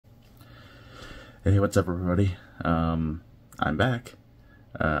Hey, what's up everybody? I'm back.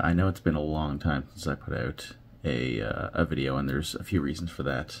 I know it's been a long time since I put out a video, and there's a few reasons for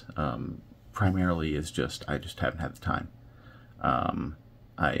that. Primarily is I just haven't had the time.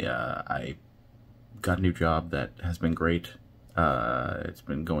 I got a new job that has been great. It's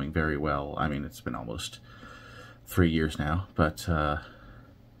been going very well. I mean, it's been almost 3 years now, but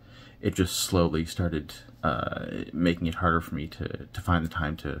it just slowly started making it harder for me to find the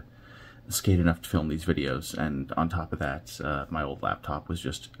time to skate enough to film these videos. And on top of that, my old laptop was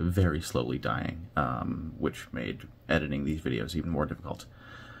just very slowly dying, which made editing these videos even more difficult.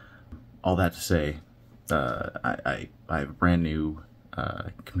 All that to say, I have a brand new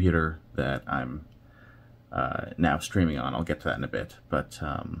computer that I'm now streaming on. I'll get to that in a bit, but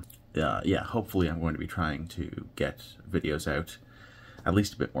yeah, hopefully I'm going to be trying to get videos out at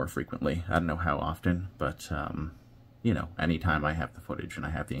least a bit more frequently. I don't know how often, but you know, anytime I have the footage and I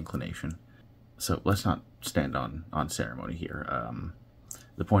have the inclination. So let's not stand on ceremony here.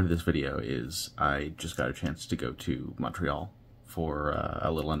 The point of this video is I just got a chance to go to Montreal for a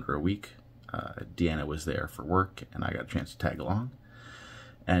little under a week. Deanna was there for work, and I got a chance to tag along.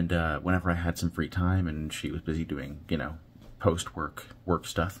 And whenever I had some free time and she was busy doing, you know, post-work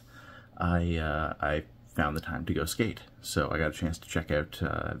stuff, I found the time to go skate. So I got a chance to check out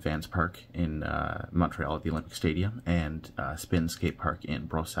Vans Park in Montreal at the Olympic Stadium, and Spin Skatepark in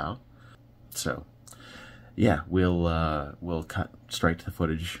Montreal. So yeah, we'll cut straight to the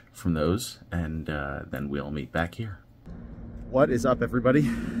footage from those, and then we'll meet back here. What is up, everybody?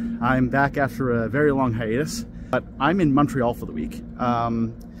 I'm back after a very long hiatus, but I'm in Montreal for the week.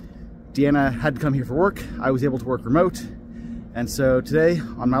 Deanna had to come here for work. I was able to work remote, and so today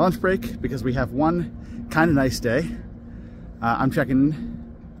on my lunch break, because we have one kind of nice day, I'm checking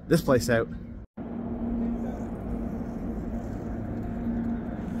this place out.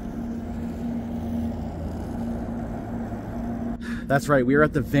 That's right, we are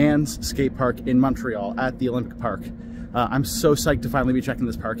at the Vans skate park in Montreal at the Olympic Park. I'm so psyched to finally be checking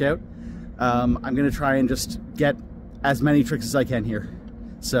this park out. I'm gonna try and just get as many tricks as I can here.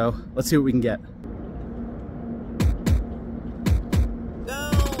 So let's see what we can get.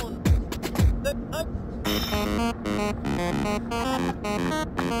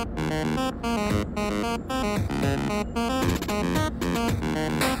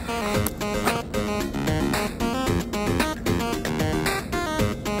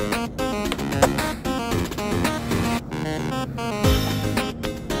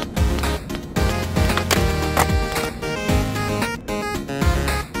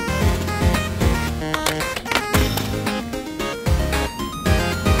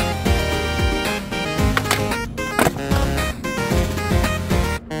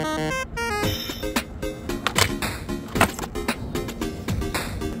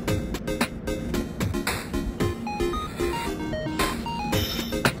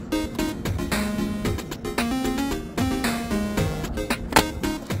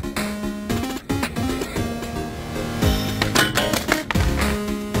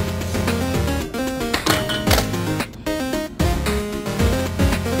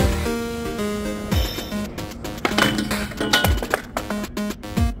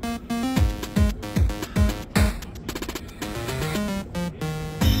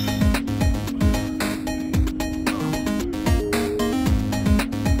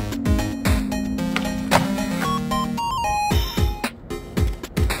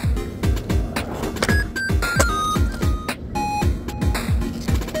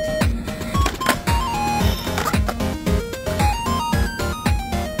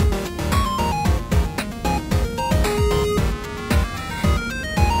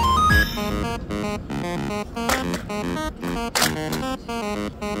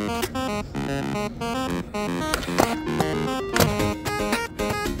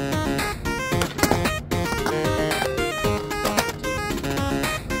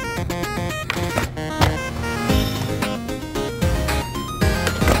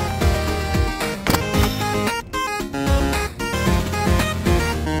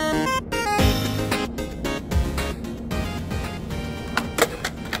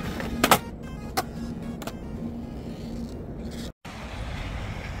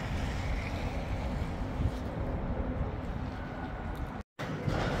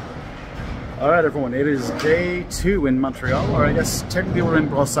 Alright everyone, it is day 2 in Montreal, or I guess technically we're in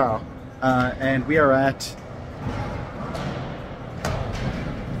Montreal, and we are at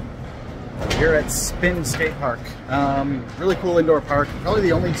Spin Skatepark. Really cool indoor park, probably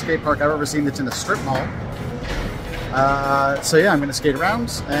the only skate park I've ever seen that's in a strip mall. So yeah, I'm going to skate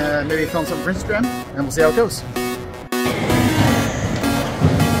around and maybe film something for Instagram, and we'll see how it goes.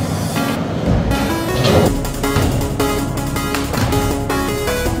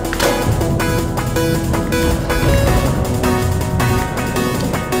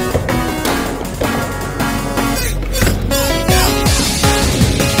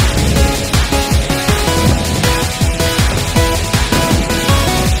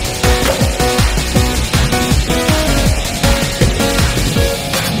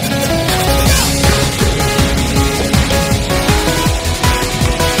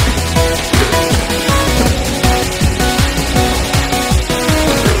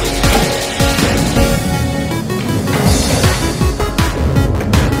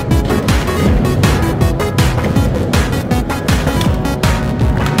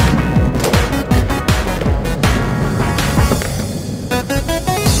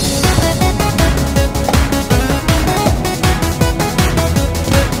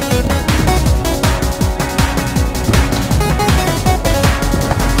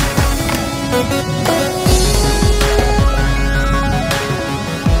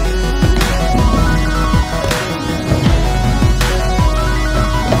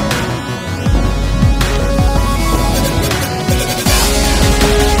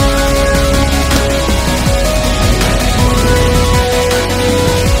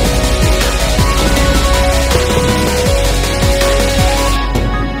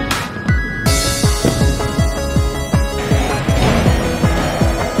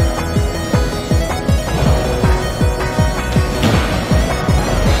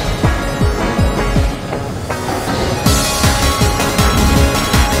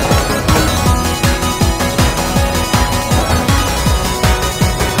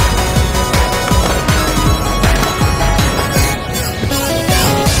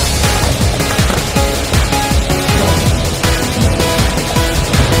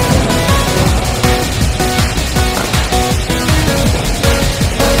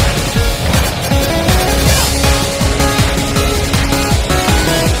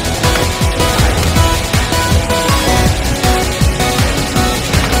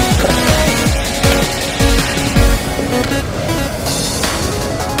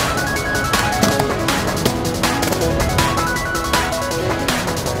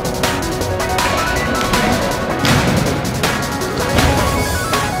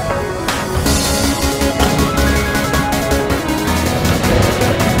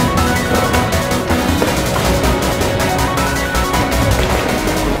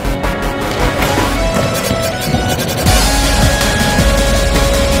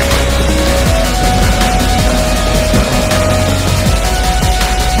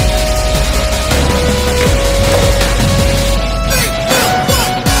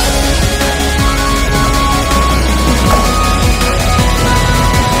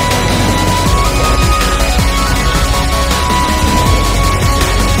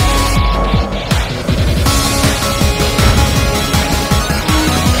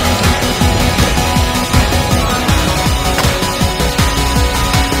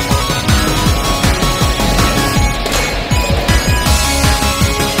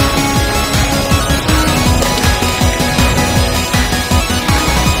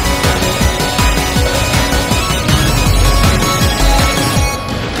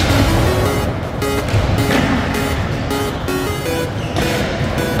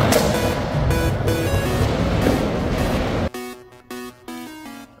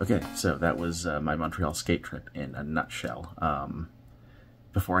 Okay, so that was my Montreal skate trip in a nutshell.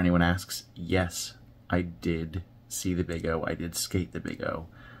 Before anyone asks, yes, I did see the Big O. I did skate the Big O.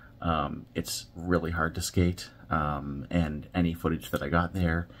 It's really hard to skate, and any footage that I got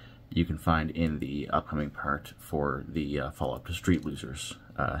there you can find in the upcoming part for the follow-up to Street Losers.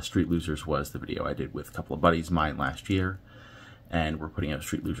 Street Losers was the video I did with a couple of buddies of mine last year, and we're putting out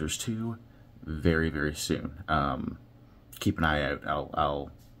Street Losers 2 very, very soon. Keep an eye out.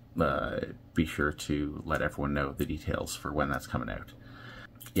 I'll be sure to let everyone know the details for when that's coming out.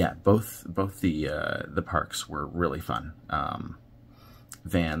 Yeah, both the parks were really fun.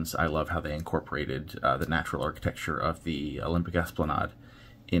 Vans, I love how they incorporated the natural architecture of the Olympic Esplanade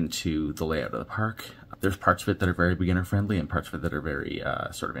into the layout of the park. There's parts of it that are very beginner friendly and parts of it that are very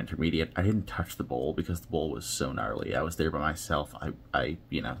sort of intermediate. I didn't touch the bowl because the bowl was so gnarly. I was there by myself.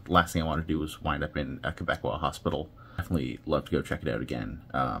 You know, the last thing I wanted to do was wind up in a Quebecois hospital. Definitely love to go check it out again.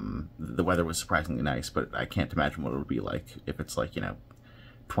 The weather was surprisingly nice, but I can't imagine what it would be like if it's like, you know,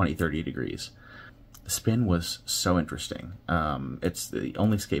 20, 30 degrees. The spin was so interesting. It's the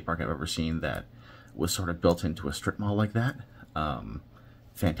only skate park I've ever seen that was sort of built into a strip mall like that.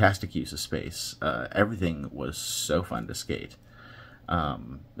 Fantastic use of space. Everything was so fun to skate.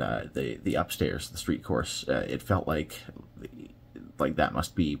 The upstairs, the street course, it felt like that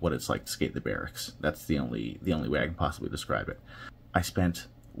must be what it's like to skate the barracks. That's the only way I can possibly describe it. I spent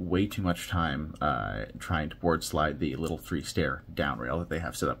way too much time trying to board slide the little 3-stair down rail that they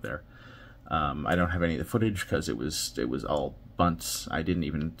have set up there. I don't have any of the footage because it was all bunts. I didn't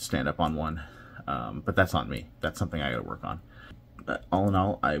even stand up on one, but that's on me. That's something I gotta work on. All in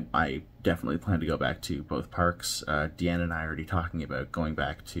all, I definitely plan to go back to both parks. Deanna and I are already talking about going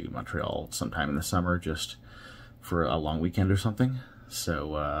back to Montreal sometime in the summer just for a long weekend or something.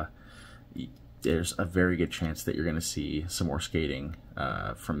 So there's a very good chance that you're going to see some more skating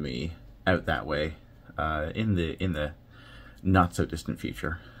from me out that way in the not so distant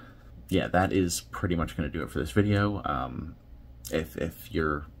future. Yeah, that is pretty much going to do it for this video. If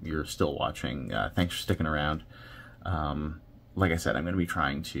you're still watching, thanks for sticking around. Like I said, I'm going to be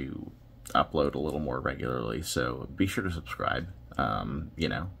trying to upload a little more regularly, so be sure to subscribe. You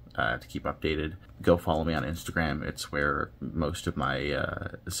know, to keep updated. Go follow me on Instagram. It's where most of my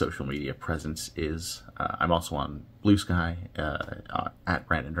social media presence is. I'm also on Blue Sky, at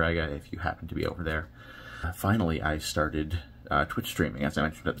Brandon Draga, if you happen to be over there. Finally, I started Twitch streaming, as I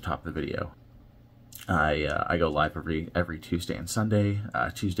mentioned at the top of the video. I go live every Tuesday and Sunday.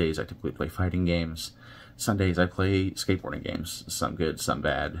 Tuesdays I typically play fighting games. Sundays I play skateboarding games, some good, some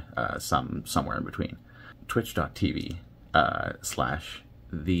bad, some somewhere in between. Twitch.tv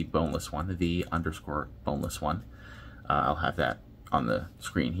 /the_boneless1, _boneless1. I'll have that on the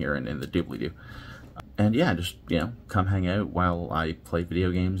screen here and in the doobly-doo. And yeah, just, come hang out while I play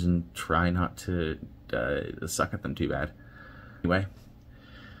video games and try not to suck at them too bad. Anyway,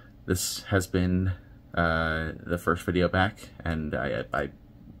 this has been the first video back, and I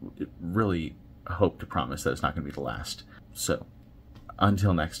really hope to promise that it's not going to be the last. So,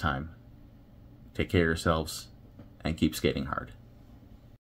 until next time, take care of yourselves and keep skating hard.